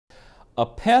A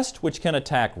pest which can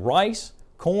attack rice,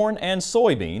 corn, and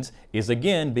soybeans is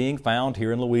again being found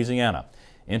here in Louisiana.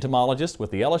 Entomologists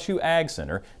with the LSU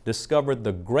AgCenter discovered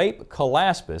the Grape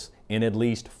Colaspis in at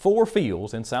least 4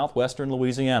 fields in southwestern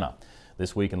Louisiana.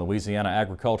 This week in Louisiana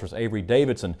Agriculture's Avery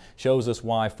Davidson shows us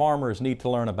why farmers need to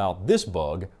learn about this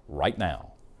bug right now.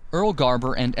 Earl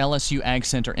Garber and LSU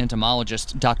AgCenter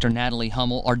entomologist Dr. Natalie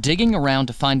Hummel are digging around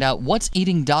to find out what's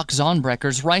eating Doc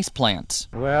Zonbrecher's rice plants.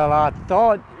 Well, I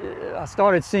thought I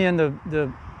started seeing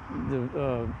the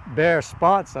bare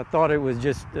spots. I thought it was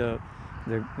just the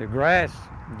grass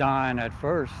dying at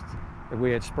first, that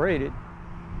we had sprayed it.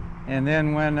 And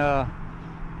then when I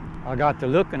got to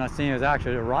looking, I seen it was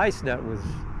actually the rice that was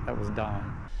dying.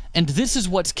 And this is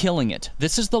what's killing it.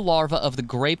 This is the larva of the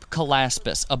Grape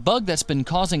Colaspis, a bug that's been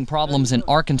causing problems in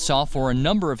Arkansas for a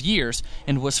number of years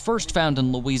and was first found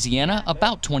in Louisiana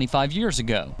about 25 years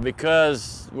ago.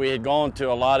 Because we had gone to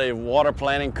a lot of water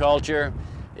planting culture,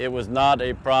 it was not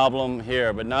a problem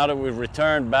here. But now that we've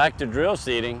returned back to drill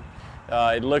seeding,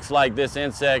 it looks like this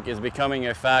insect is becoming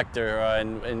a factor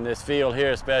in this field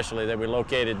here especially that we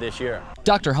located this year.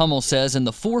 Dr. Hummel says in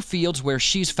the 4 fields where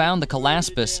she's found the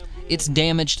Colaspis, it's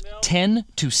damaged 10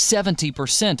 to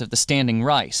 70% of the standing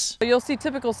rice. You'll see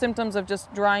typical symptoms of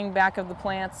just drying back of the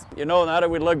plants. You know, now that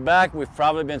we look back, we've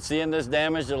probably been seeing this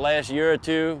damage the last year or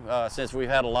two since we've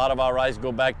had a lot of our rice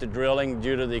go back to drilling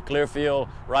due to the Clearfield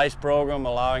rice program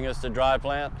allowing us to dry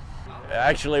plant.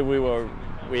 Actually,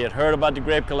 we had heard about the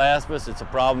Grape Colaspis. It's a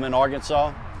problem in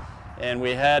Arkansas, and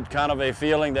we had kind of a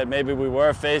feeling that maybe we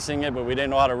were facing it, but we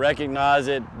didn't know how to recognize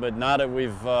it. But now that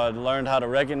we've learned how to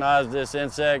recognize this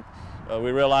insect,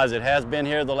 we realize it has been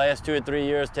here the last 2 or 3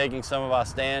 years, taking some of our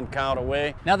stand count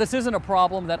away. Now, this isn't a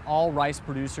problem that all rice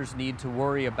producers need to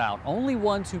worry about. Only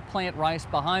ones who plant rice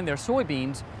behind their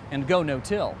soybeans and go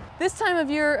no-till. This time of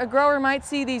year, a grower might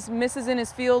see these misses in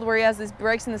his field where he has these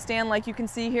breaks in the stand like you can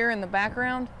see here in the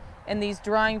background, and these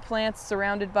drying plants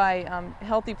surrounded by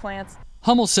healthy plants.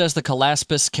 Hummel says the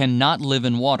Colaspis cannot live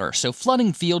in water, so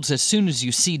flooding fields as soon as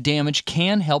you see damage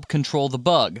can help control the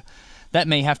bug. That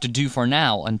may have to do for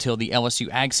now until the LSU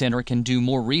AgCenter can do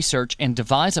more research and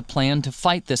devise a plan to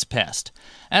fight this pest.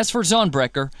 As for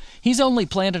Zonbrecher, he's only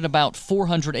planted about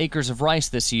 400 acres of rice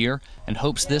this year and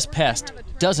hopes this pest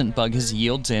doesn't bug his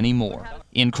yields anymore.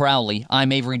 In Crowley,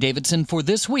 I'm Avery Davidson for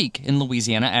This Week in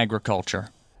Louisiana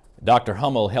Agriculture. Dr.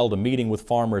 Hummel held a meeting with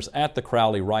farmers at the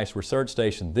Crowley Rice Research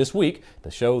Station this week to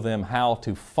show them how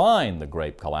to find the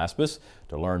Grape Colaspis.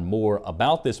 To learn more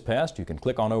about this pest, you can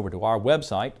click on over to our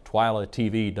website,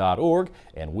 twilatv.org,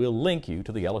 and we'll link you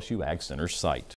to the LSU AgCenter's site.